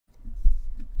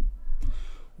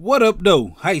What up, though?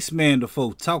 Heist Man the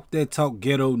Foe. Talk that talk,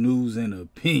 ghetto news and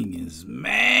opinions.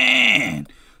 Man,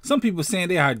 some people saying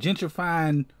they are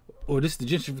gentrifying, or this is the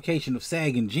gentrification of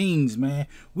sagging jeans, man.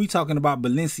 We talking about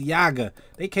Balenciaga.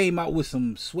 They came out with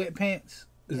some sweatpants.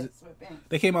 Sweatpants.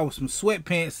 They came out with some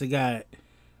sweatpants that got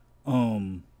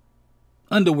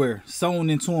underwear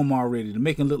sewn into them already to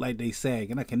make them look like they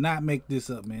sag. And I cannot make this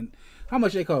up, man. How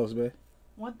much they cost, man?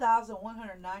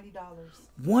 $1,190.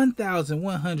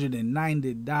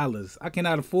 $1,190. I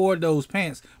cannot afford those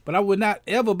pants, but I would not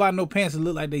ever buy no pants that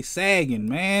look like they sagging,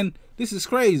 man. This is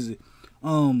crazy.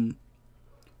 What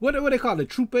they call it?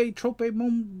 Trope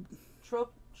mom?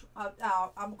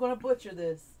 I'm gonna butcher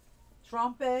this.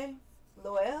 Trompe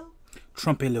L'Oeil?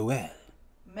 Trompe L'Oeil.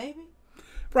 Maybe.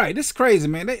 Right. This is crazy,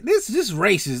 man. This is just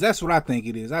racist. That's what I think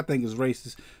it is. I think it's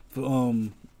racist for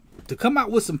to come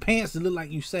out with some pants that look like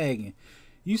you sagging.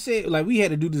 You said, like, we had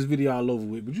to do this video all over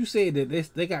with, but you said that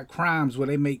they got crimes where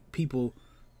they make people,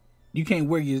 you can't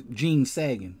wear your jeans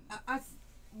sagging.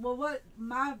 Well, what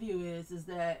my view is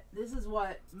that this is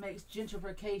what makes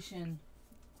gentrification,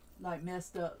 like,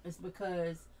 messed up. It's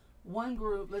because one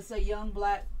group, let's say young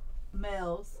black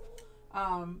males,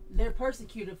 they're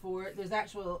persecuted for it. There's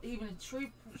even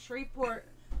Shreveport,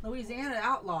 Louisiana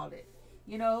outlawed it.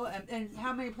 You know, and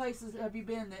how many places have you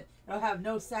been that don't have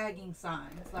no sagging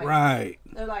signs? Like, right.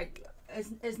 They're like,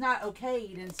 it's not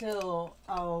okayed until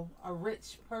a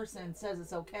rich person says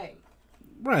it's okay.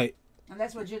 Right. And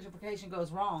that's where gentrification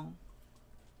goes wrong.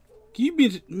 Can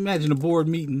you imagine a board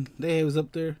meeting? They was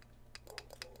up there.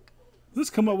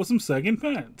 Let's come up with some sagging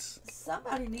pants.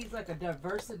 Somebody needs like a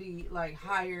diversity, like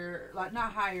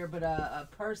not hire, but a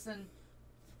person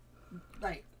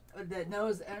like that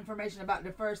knows information about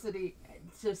diversity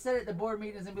to sit at the board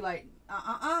meetings and be like,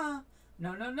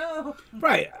 no.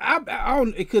 Right. I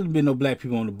don't, it couldn't have been no black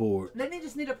people on the board. Then they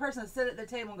just need a person to sit at the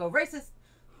table and go, racist.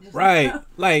 Just, right.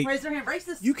 Like, raise their hand,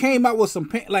 racist. You came out with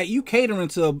some, like, you catering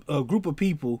to a group of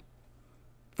people,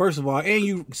 first of all, and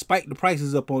you spike the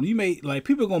prices up on, you made, like,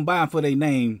 people gonna buy them for their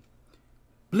name.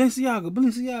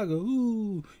 Balenciaga,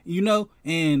 ooh. You know,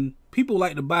 and people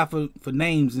like to buy for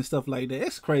names and stuff like that.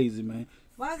 That's crazy, man.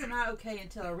 Why is it not okay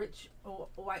until a rich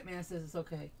white man says it's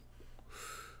okay?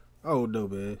 Oh, no,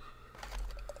 man.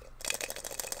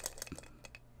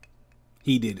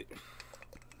 He did it.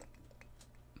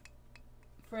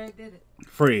 Fred did it.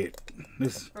 Fred.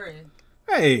 Fred.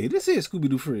 Hey, this is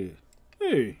Scooby-Doo Fred.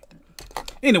 Hey.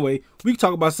 Anyway, we can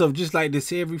talk about stuff just like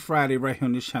this every Friday right here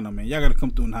on this channel, man. Y'all gotta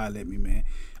come through and holler at me, man.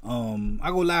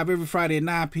 I go live every Friday at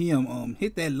 9 p.m.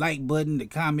 Hit that like button, the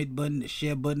comment button, the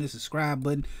share button, the subscribe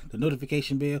button, the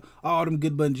notification bell, all them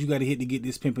good buttons you gotta hit to get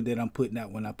this pimping that I'm putting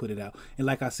out when I put it out. And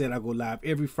like I said, I go live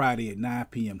every Friday at 9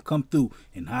 p.m. Come through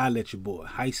and holler at your boy,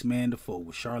 Heist Man the Foe,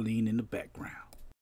 with Charlene in the background.